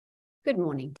Good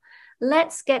morning.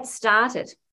 Let's get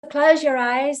started. Close your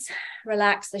eyes,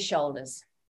 relax the shoulders.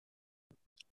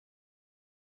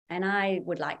 And I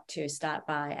would like to start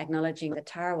by acknowledging the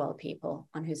Tarawal people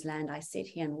on whose land I sit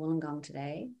here in Wollongong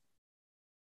today,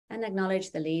 and acknowledge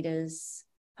the leaders,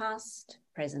 past,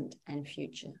 present, and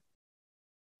future.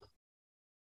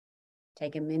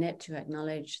 Take a minute to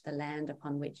acknowledge the land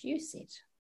upon which you sit.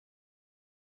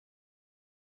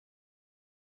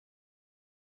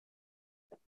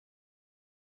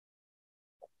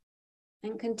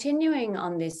 And continuing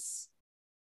on this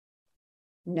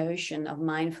notion of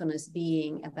mindfulness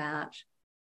being about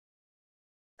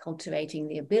cultivating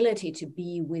the ability to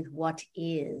be with what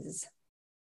is,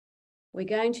 we're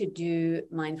going to do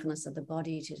mindfulness of the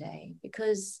body today,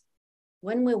 because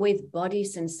when we're with body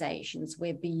sensations,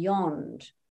 we're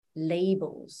beyond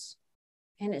labels.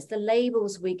 And it's the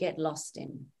labels we get lost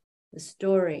in, the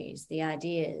stories, the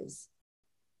ideas.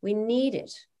 We need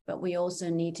it, but we also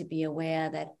need to be aware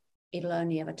that it'll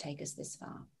only ever take us this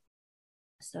far.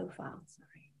 So far,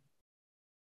 sorry.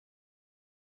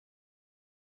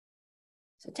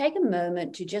 So take a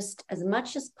moment to just, as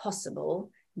much as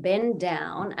possible, bend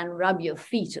down and rub your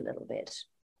feet a little bit.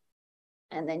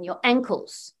 And then your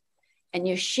ankles and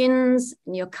your shins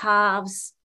and your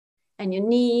calves and your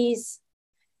knees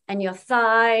and your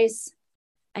thighs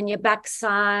and your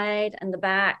backside and the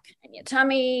back and your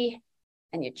tummy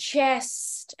and your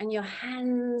chest and your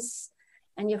hands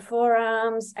and your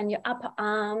forearms and your upper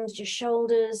arms, your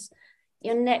shoulders,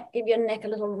 your neck. Give your neck a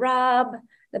little rub,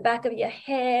 the back of your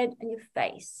head and your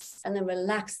face, and then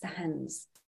relax the hands.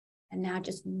 And now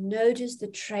just notice the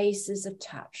traces of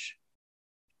touch.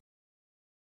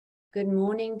 Good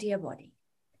morning, dear body.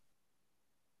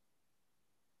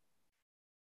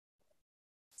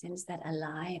 Sense that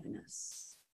aliveness.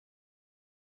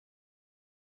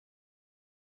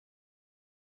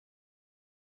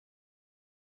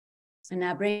 So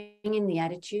now bring in the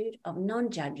attitude of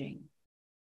non-judging.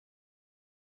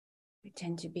 We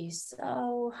tend to be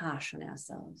so harsh on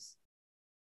ourselves.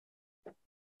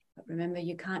 But remember,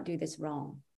 you can't do this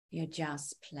wrong. You're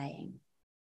just playing.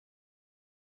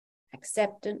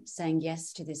 Acceptance, saying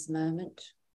yes to this moment.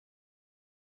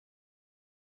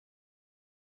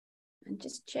 And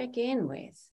just check in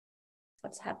with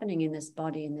what's happening in this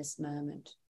body in this moment.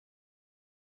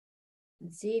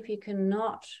 And see if you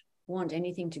cannot want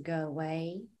anything to go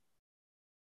away.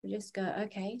 You just go,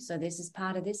 okay, so this is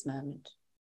part of this moment.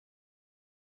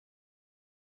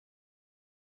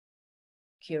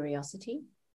 Curiosity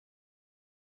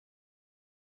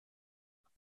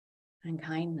and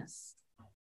kindness.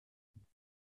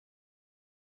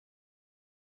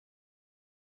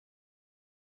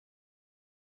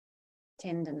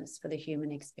 Tenderness for the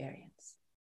human experience.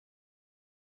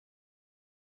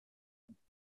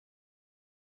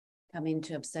 Come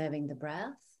into observing the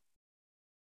breath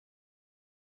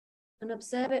and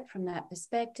observe it from that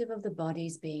perspective of the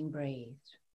body's being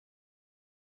breathed.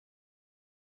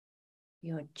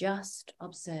 You're just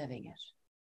observing it.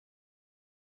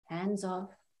 Hands off,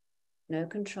 no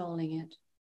controlling it,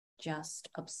 just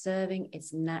observing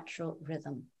its natural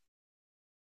rhythm.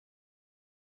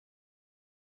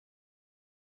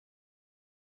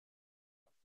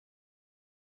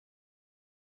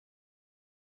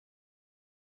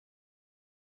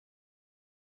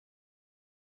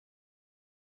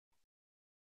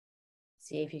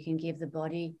 See if you can give the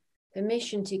body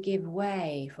permission to give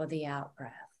way for the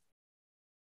out-breath.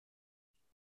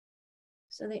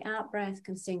 So the out-breath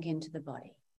can sink into the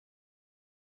body.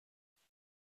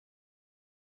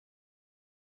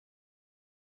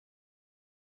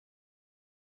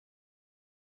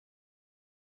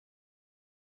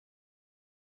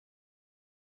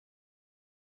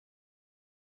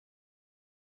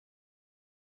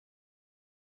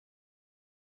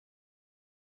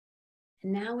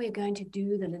 And now we're going to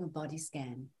do the little body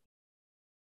scan.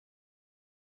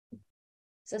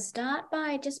 So start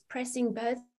by just pressing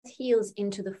both heels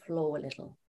into the floor a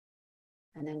little.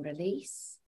 And then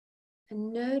release.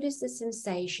 And notice the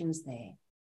sensations there.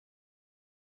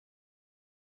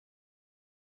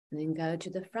 And then go to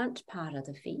the front part of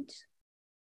the feet.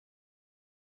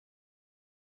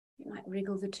 You might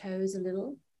wriggle the toes a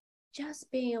little.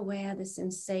 Just being aware of the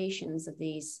sensations of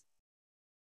these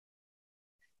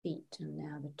feet and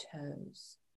now the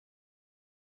toes.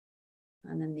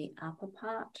 And then the upper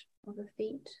part of the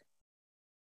feet,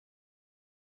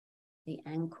 the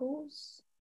ankles,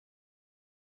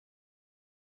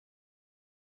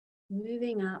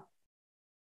 moving up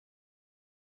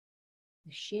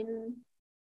the shin,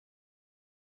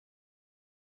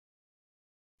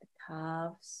 the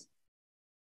calves.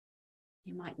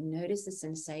 You might notice the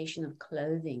sensation of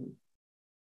clothing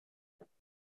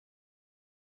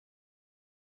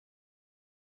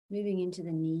moving into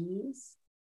the knees.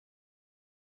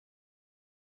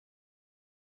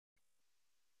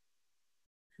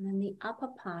 And then the upper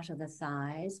part of the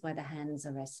thighs where the hands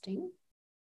are resting.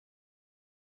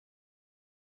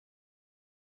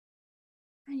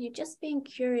 And you're just being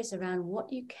curious around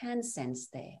what you can sense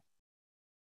there.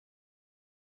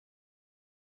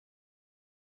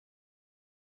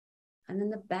 And then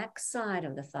the back side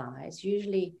of the thighs,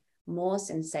 usually more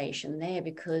sensation there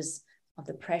because of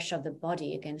the pressure of the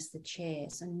body against the chair.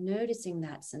 So noticing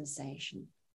that sensation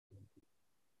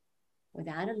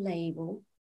without a label,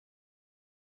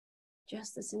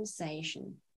 just the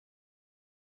sensation.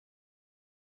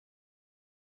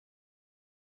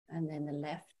 And then the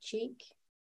left cheek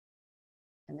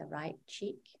and the right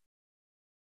cheek.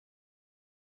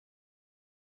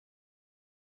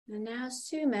 And now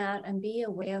zoom out and be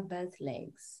aware of both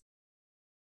legs.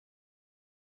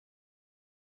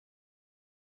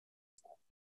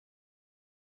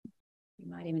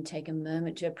 You might even take a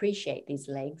moment to appreciate these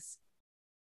legs,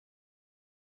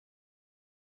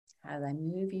 how they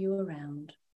move you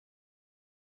around,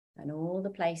 and all the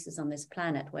places on this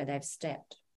planet where they've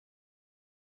stepped,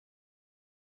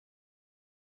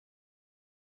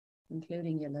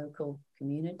 including your local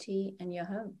community and your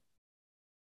home.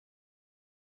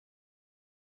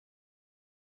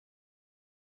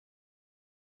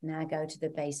 Now go to the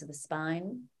base of the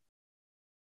spine.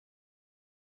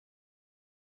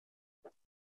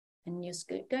 And you're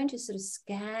going to sort of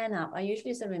scan up. I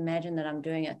usually sort of imagine that I'm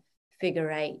doing a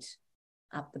figure 8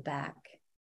 up the back.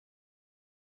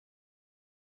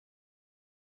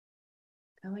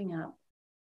 Going up,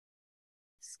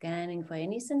 scanning for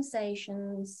any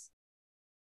sensations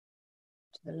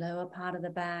to the lower part of the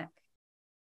back,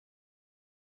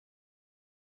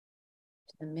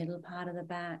 to the middle part of the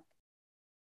back,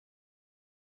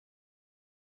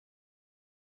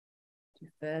 to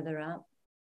further up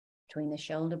between the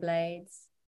shoulder blades,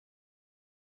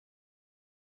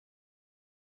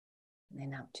 and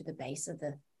then up to the base of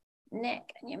the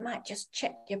neck. And you might just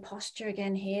check your posture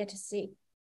again here to see,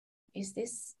 is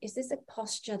this a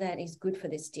posture that is good for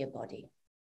this dear body?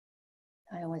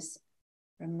 I always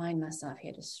remind myself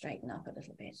here to straighten up a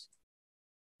little bit.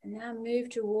 And now move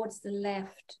towards the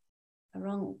left,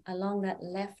 along that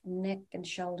left neck and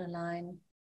shoulder line,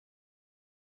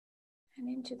 and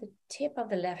into the tip of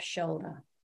the left shoulder.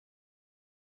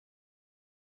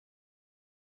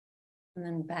 And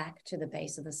then back to the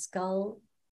base of the skull.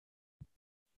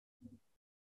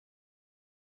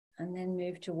 And then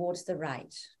move towards the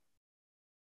right.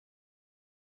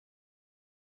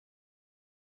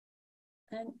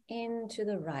 And into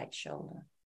the right shoulder.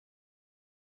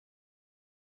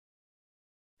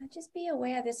 And just be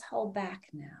aware of this whole back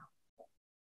now.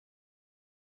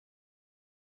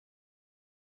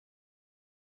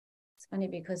 It's funny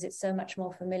because it's so much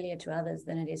more familiar to others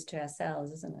than it is to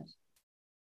ourselves, isn't it?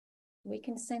 We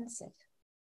can sense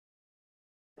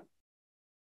it.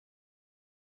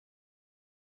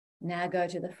 Now go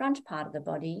to the front part of the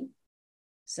body,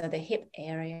 so the hip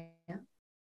area,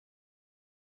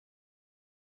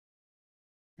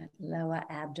 that lower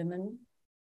abdomen,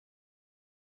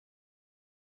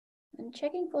 and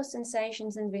checking for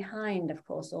sensations in behind, of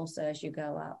course, also as you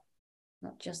go up,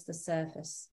 not just the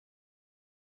surface.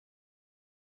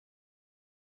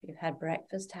 If you've had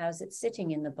breakfast, how's it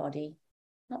sitting in the body?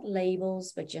 Not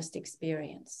labels, but just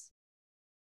experience.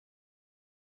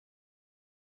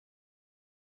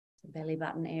 The belly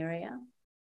button area.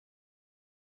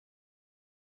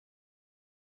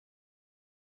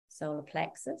 Solar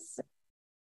plexus.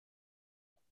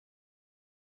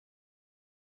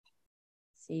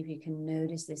 See if you can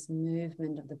notice this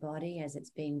movement of the body as it's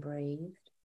being breathed.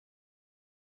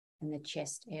 And the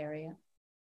chest area.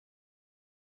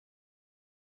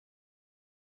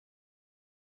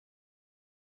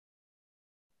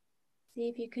 See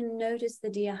if you can notice the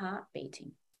dear heart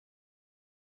beating.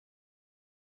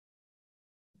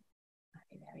 Might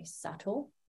be very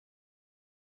subtle.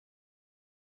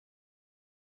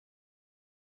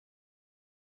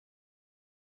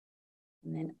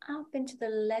 And then up into the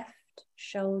left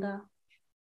shoulder.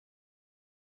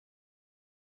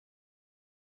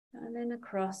 And then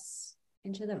across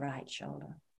into the right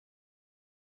shoulder.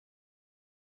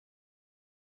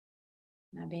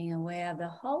 Now being aware of the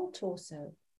whole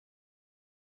torso.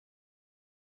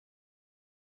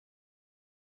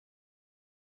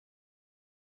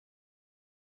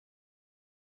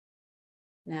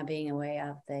 Now being aware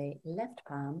of the left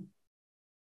palm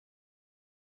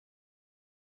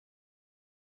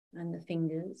and the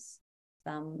fingers,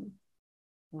 thumb,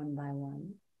 one by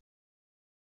one.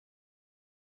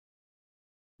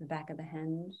 The back of the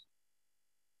hand,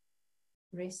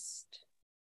 wrist,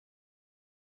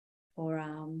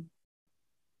 forearm,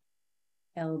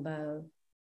 elbow,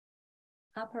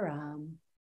 upper arm,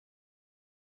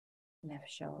 left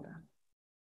shoulder.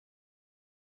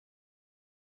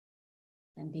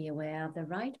 And be aware of the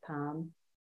right palm,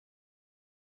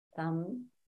 thumb,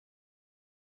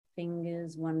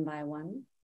 fingers one by one,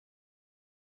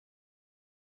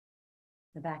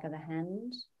 the back of the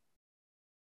hand,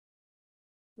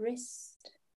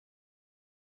 wrist,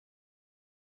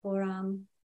 forearm,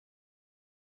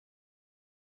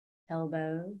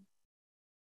 elbow,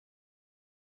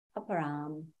 upper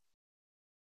arm,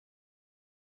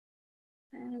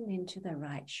 and into the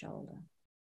right shoulder.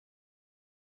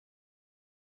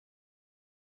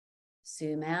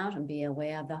 Zoom out and be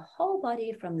aware of the whole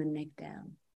body from the neck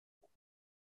down.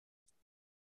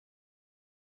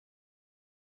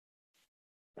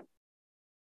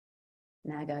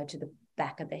 Now go to the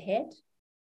back of the head,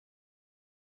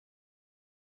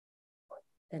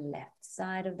 the left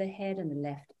side of the head and the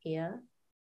left ear,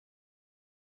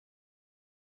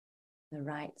 the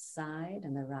right side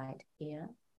and the right ear,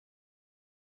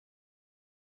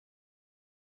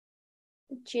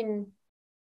 the chin,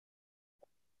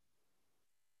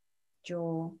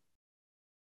 jaw,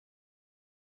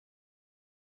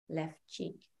 left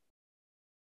cheek,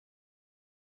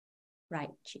 right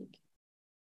cheek,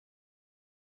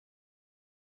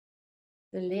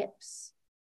 the lips,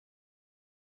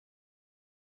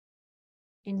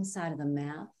 inside of the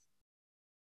mouth,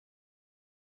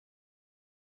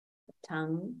 the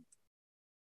tongue,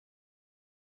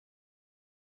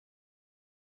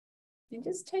 and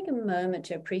just take a moment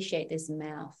to appreciate this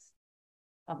mouth,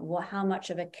 of how much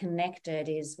of a connector it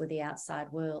is with the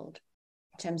outside world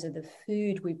in terms of the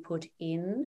food we put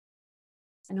in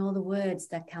and all the words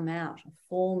that come out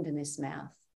formed in this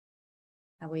mouth,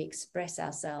 how we express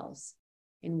ourselves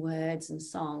in words and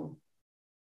song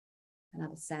and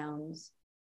other sounds.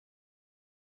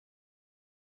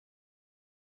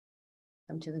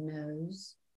 Come to the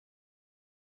nose.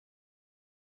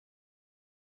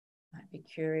 Might be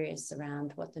curious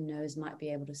around what the nose might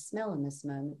be able to smell in this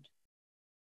moment.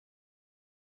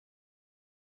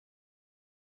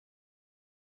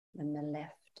 And the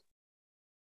left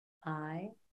eye,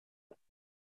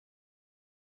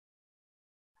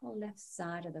 whole left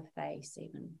side of the face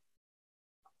even.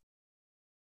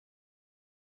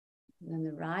 And then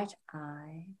the right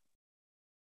eye,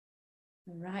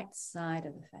 the right side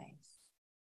of the face.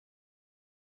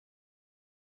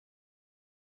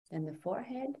 Then the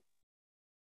forehead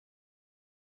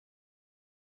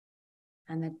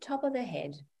and the top of the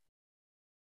head.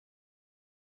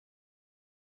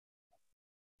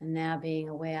 And now being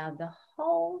aware of the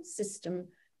whole system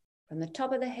from the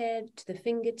top of the head to the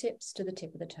fingertips to the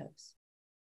tip of the toes.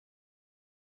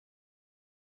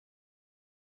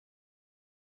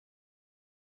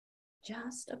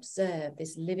 Just observe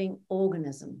this living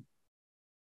organism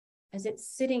as it's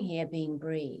sitting here being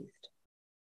breathed.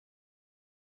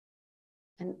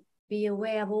 And be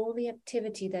aware of all the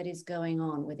activity that is going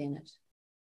on within it.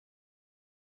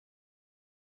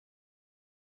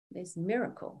 This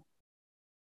miracle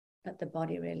that the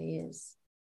body really is.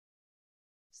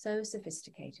 So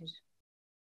sophisticated.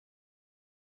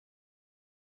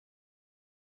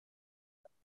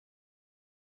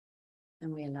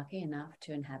 And we are lucky enough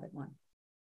to inhabit one.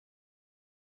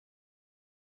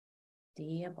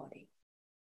 Dear body.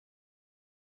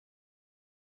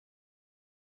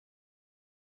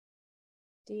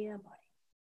 Dear body.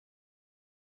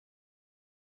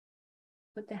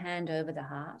 Put the hand over the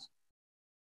heart.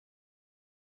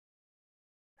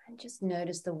 And just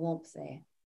notice the warmth there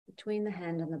between the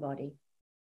hand and the body.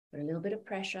 Put a little bit of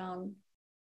pressure on.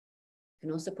 You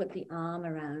can also put the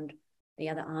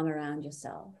other arm around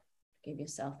yourself. Give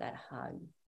yourself that hug.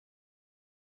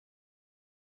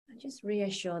 And just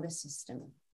reassure the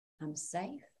system. I'm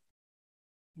safe.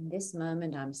 In this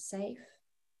moment, I'm safe.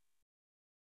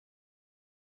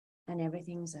 And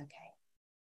everything's okay.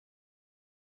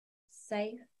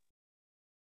 Safe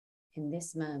in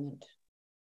this moment.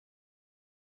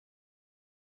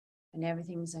 And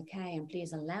everything's okay. And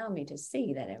please allow me to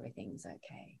see that everything's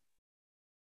okay.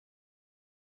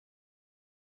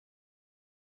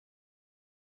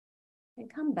 And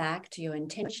come back to your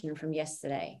intention from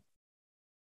yesterday.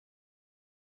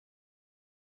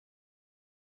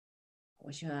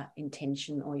 What's your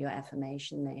intention or your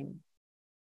affirmation name?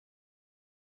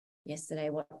 Yesterday,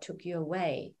 what took you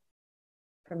away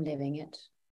from living it?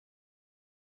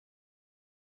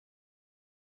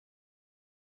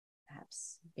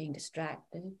 Perhaps being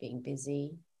distracted, being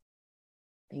busy,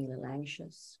 being a little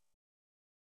anxious,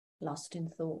 lost in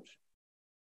thought.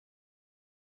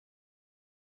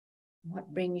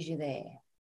 What brings you there?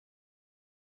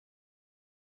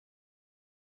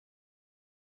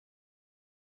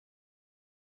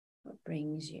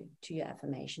 brings you to your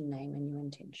affirmation name and your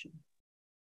intention.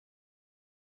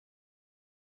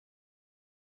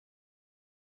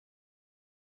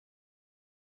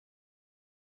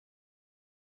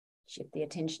 Shift the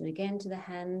attention again to the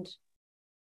hand.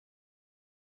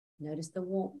 Notice the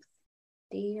warmth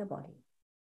in your body.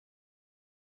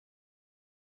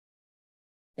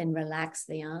 Then relax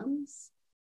the arms.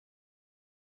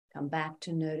 Come back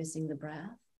to noticing the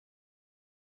breath.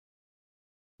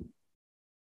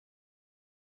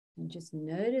 And just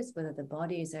notice whether the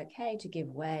body is okay to give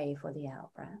way for the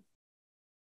out-breath.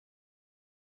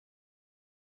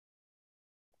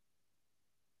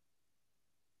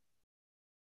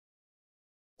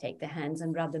 Take the hands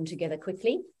and rub them together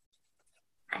quickly.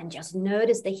 And just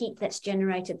notice the heat that's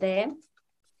generated there. And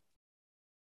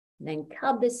then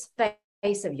cup this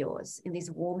face of yours in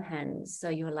these warm hands so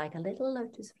you're like a little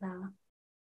lotus flower.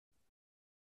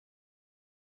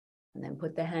 And then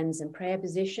put the hands in prayer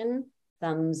position,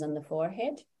 thumbs on the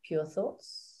forehead, pure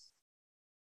thoughts.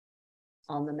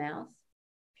 On the mouth,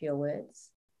 pure words.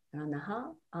 And on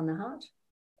the heart,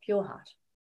 pure heart.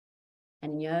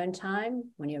 And in your own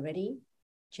time, when you're ready,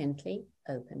 gently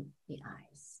open the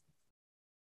eyes.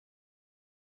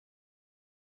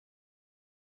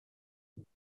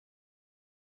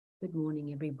 Good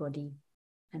morning, everybody,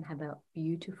 and have a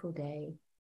beautiful day.